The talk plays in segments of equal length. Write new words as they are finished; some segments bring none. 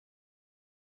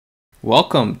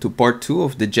Welcome to part 2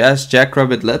 of the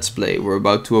Jackrabbit Let's Play. We're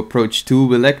about to approach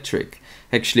Tubelectric.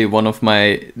 Actually,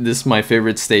 this is my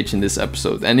favorite stage in this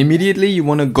episode. And immediately you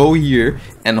want to go here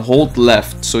and hold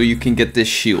left so you can get this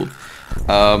shield.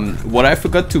 What I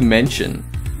forgot to mention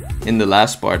in the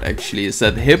last part actually is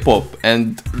that hip hop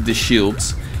and the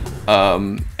shields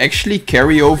actually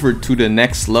carry over to the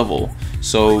next level.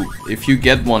 So if you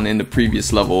get one in the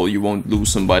previous level, you won't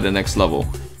lose them by the next level.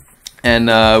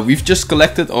 And we've just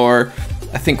collected our,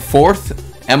 I think, 4th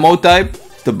ammo type,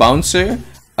 the bouncer.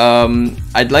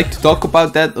 I'd like to talk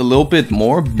about that a little bit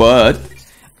more, but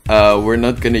we're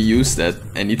not gonna use that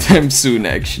anytime soon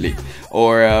actually.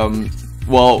 Or,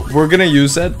 well, we're gonna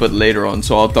use that, but later on,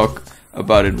 so I'll talk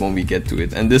about it when we get to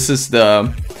it. And this is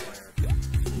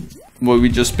what we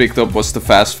just picked up was the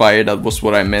fast fire. That was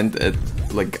what I meant at,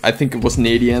 like, I think it was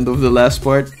near the end of the last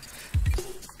part.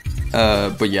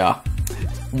 But yeah.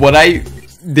 What I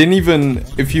didn't even,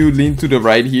 if you lean to the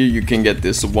right here, you can get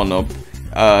this 1-up.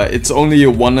 It's only a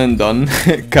one and done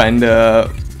kinda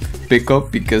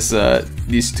pickup because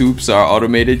these tubes are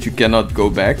automated, you cannot go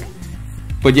back.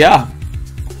 But yeah,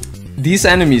 these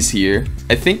enemies here,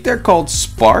 I think they're called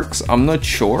sparks, I'm not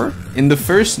sure. In the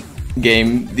first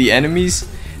game, the enemies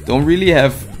don't really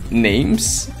have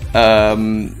names.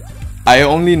 I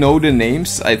only know the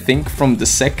names, I think, from the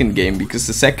second game, because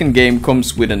the second game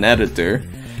comes with an editor.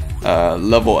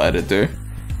 Level editor,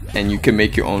 and you can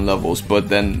make your own levels, but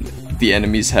then the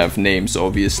enemies have names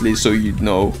obviously, so you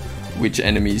know which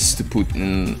enemies to put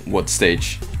in what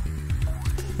stage.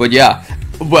 But yeah,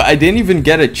 but I didn't even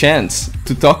get a chance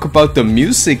to talk about the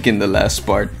music in the last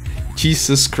part.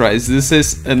 Jesus Christ, this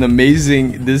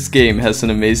game has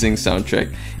an amazing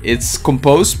soundtrack. It's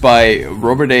composed by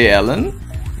Robert A. Allen.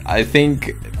 I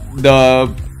think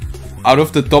out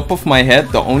of the top of my head,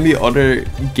 the only other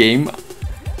game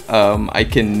I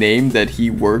can name that he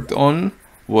worked on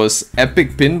was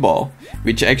Epic Pinball,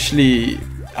 which actually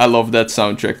I love that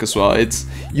soundtrack as well. It's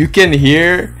you can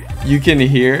hear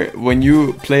when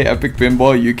you play Epic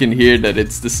Pinball, you can hear that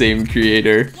it's the same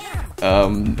creator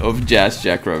of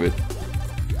Jackrabbit.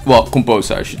 Well,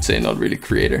 composer I should say, not really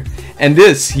creator. And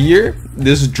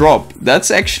this drop,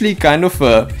 that's actually kind of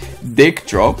a dick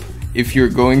drop if you're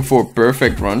going for a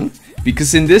perfect run,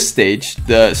 because in this stage,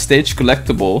 the stage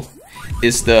collectible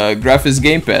is the graphics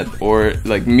gamepad, or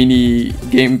like mini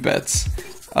gamepads.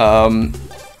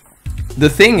 The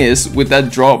thing is, with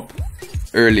that drop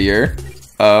earlier,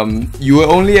 you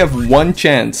only have one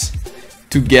chance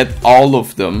to get all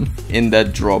of them in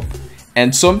that drop,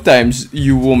 and sometimes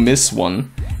you will miss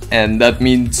one, and that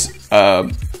means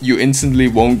you instantly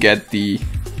won't get the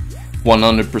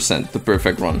 100%, the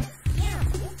perfect run.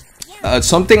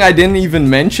 Something I didn't even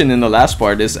mention in the last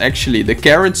part is actually the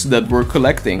carrots that we're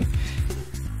collecting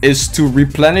is to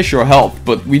replenish your health,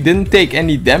 but we didn't take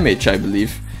any damage, I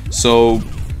believe, so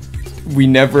we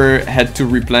never had to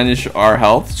replenish our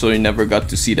health, so you never got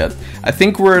to see that. I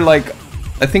think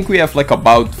we have like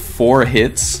about 4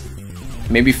 hits,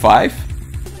 maybe 5.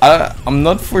 I'm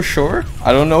not for sure,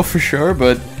 I don't know for sure,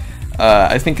 but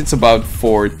I think it's about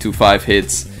 4 to 5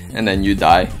 hits and then you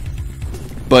die.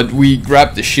 But we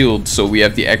grab the shield, so we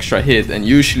have the extra hit, and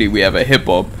usually we have a hip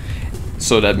hop,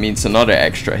 so that means another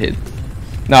extra hit.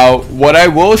 Now, what I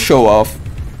will show off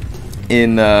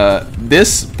in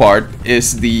this part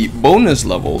is the bonus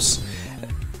levels.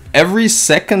 Every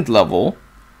second level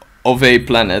of a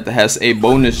planet has a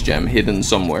bonus gem hidden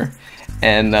somewhere,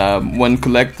 and when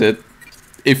collected,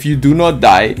 if you do not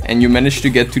die and you manage to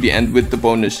get to the end with the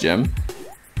bonus gem,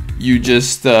 you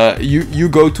just you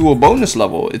go to a bonus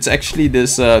level. It's actually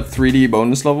this 3D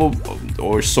bonus level,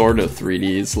 or sort of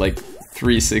 3D. It's like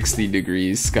 360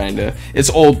 degrees kinda. It's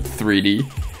old 3D,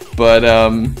 but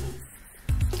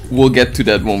we'll get to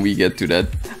that when we get to that.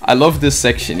 I love this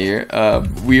section here.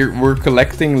 We're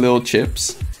collecting little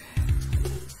chips,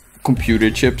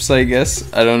 computer chips, I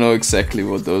guess. I don't know exactly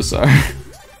what those are,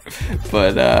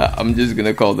 but I'm just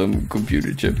gonna call them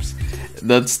computer chips.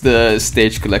 That's the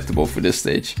stage collectible for this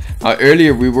stage.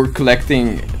 Earlier we were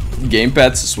collecting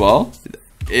gamepads as well.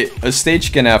 A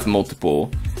stage can have multiple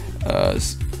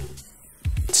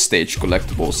stage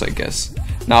collectibles, I guess.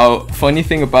 Now, funny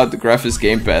thing about the graphics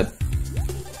gamepad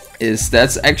is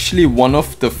that's actually one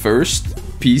of the first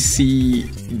PC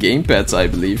gamepads, I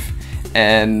believe,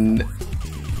 and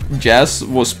Jazz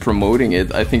was promoting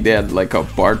it. I think they had like a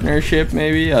partnership,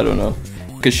 maybe, I don't know,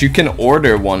 because you can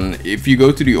order one. If you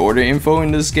go to the order info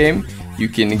in this game, you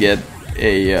can get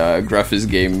a graphics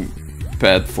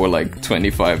gamepad for like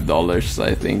 $25,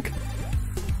 I think.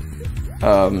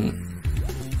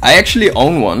 I actually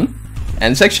own one.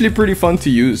 and it's actually pretty fun to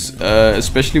use,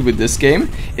 especially with this game.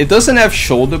 It doesn't have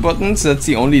shoulder buttons, that's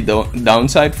the only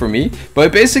downside for me, but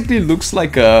it basically looks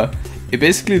like a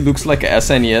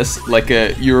SNES, like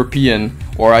a European,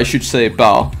 or I should say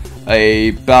PAL,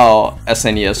 a PAL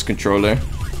SNES controller.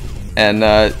 And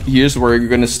here's where you're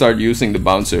gonna start using the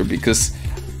bouncer, because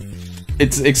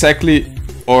it's exactly,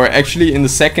 or actually in the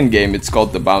second game it's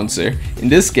called the bouncer. In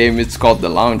this game it's called the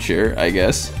launcher, I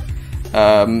guess.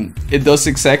 It does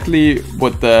exactly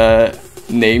what the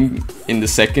name in the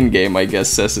second game, I guess,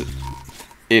 says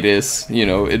it is. You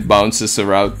know, it bounces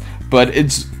around. But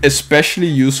it's especially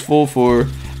useful for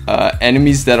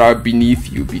enemies that are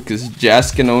beneath you, because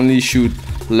Jazz can only shoot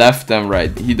left and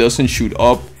right. He doesn't shoot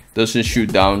up, doesn't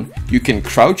shoot down. You can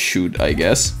crouch shoot, I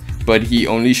guess, but he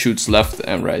only shoots left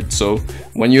and right. So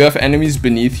when you have enemies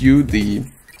beneath you, the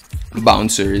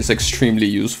bouncer is extremely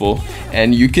useful,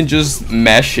 and you can just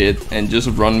mash it and just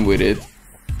run with it.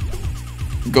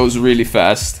 It goes really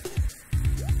fast.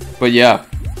 But yeah,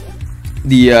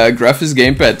 the Graphics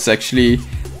gamepad's actually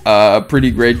a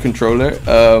pretty great controller.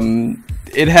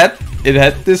 It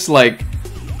had this, like,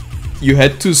 you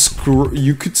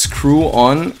could screw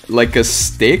on like a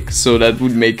stick, so that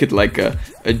would make it like a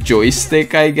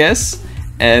joystick, I guess.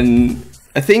 And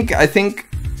I think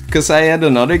because I had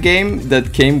another game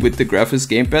that came with the Graphics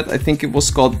gamepad, I think it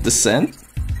was called Descent.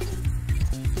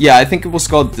 Yeah, I think it was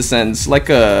called Descent. It's like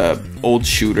a old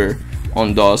shooter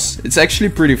on DOS. It's actually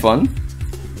pretty fun.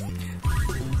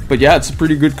 But yeah, it's a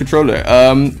pretty good controller.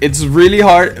 It's really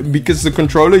hard because the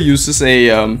controller uses a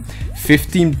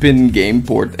 15-pin game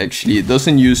port, actually. It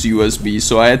doesn't use USB,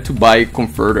 so I had to buy a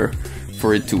converter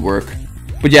for it to work.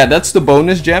 But yeah, that's the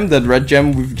bonus gem, that red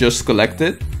gem we've just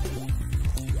collected.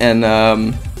 And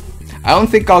I don't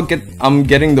think I'm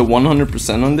getting the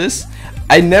 100% on this.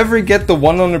 I never get the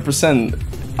 100%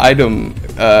 item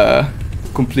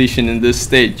completion in this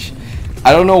stage.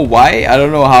 I don't know why, I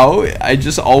don't know how, I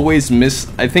just always miss.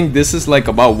 I think this is like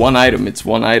about one item, it's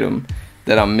one item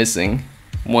that I'm missing.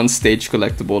 One stage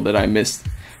collectible that I missed.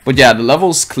 But yeah, the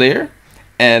level's clear,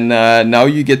 and now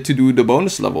you get to do the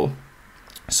bonus level.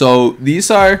 So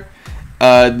these are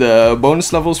the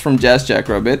bonus levels from Jazz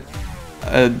Jackrabbit.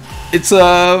 It's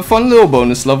a fun little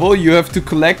bonus level. You have to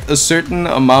collect a certain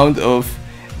amount of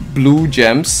blue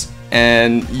gems,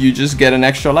 and you just get an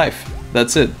extra life.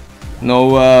 That's it.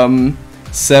 No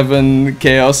 7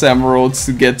 Chaos Emeralds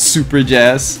to get Super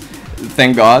Jazz.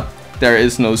 Thank God there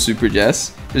is no Super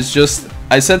Jazz. It's just,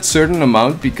 I said certain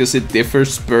amount because it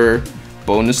differs per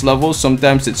bonus level.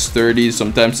 Sometimes it's 30,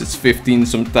 sometimes it's 15,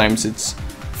 sometimes it's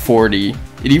 40.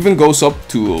 It even goes up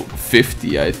to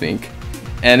 50, I think.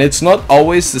 And it's not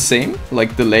always the same,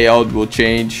 like the layout will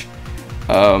change.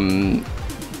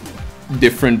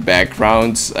 Different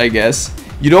backgrounds, I guess.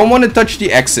 You don't want to touch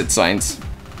the exit signs.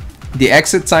 The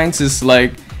exit signs is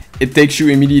like, it takes you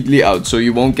immediately out, so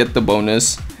you won't get the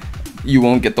bonus, you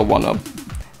won't get the 1-up.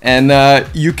 And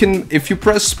you can, if you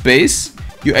press space,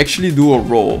 you actually do a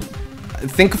roll.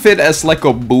 Think of it as like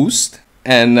a boost,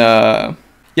 and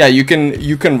yeah, you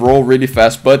can roll really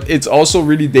fast, but it's also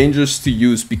really dangerous to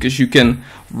use because you can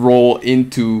roll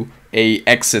into a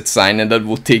exit sign and that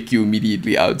will take you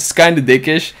immediately out. It's kind of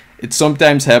dickish. It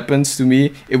sometimes happens to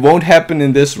me. It won't happen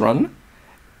in this run.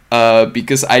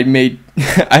 Because I made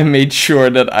I made sure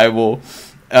that I will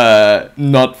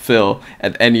not fail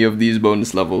at any of these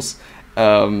bonus levels.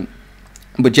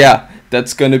 But yeah,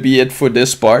 that's gonna be it for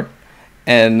this part,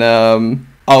 and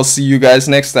I'll see you guys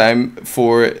next time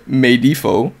for May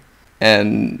Defo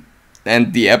and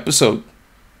the episode.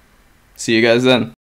 See you guys then.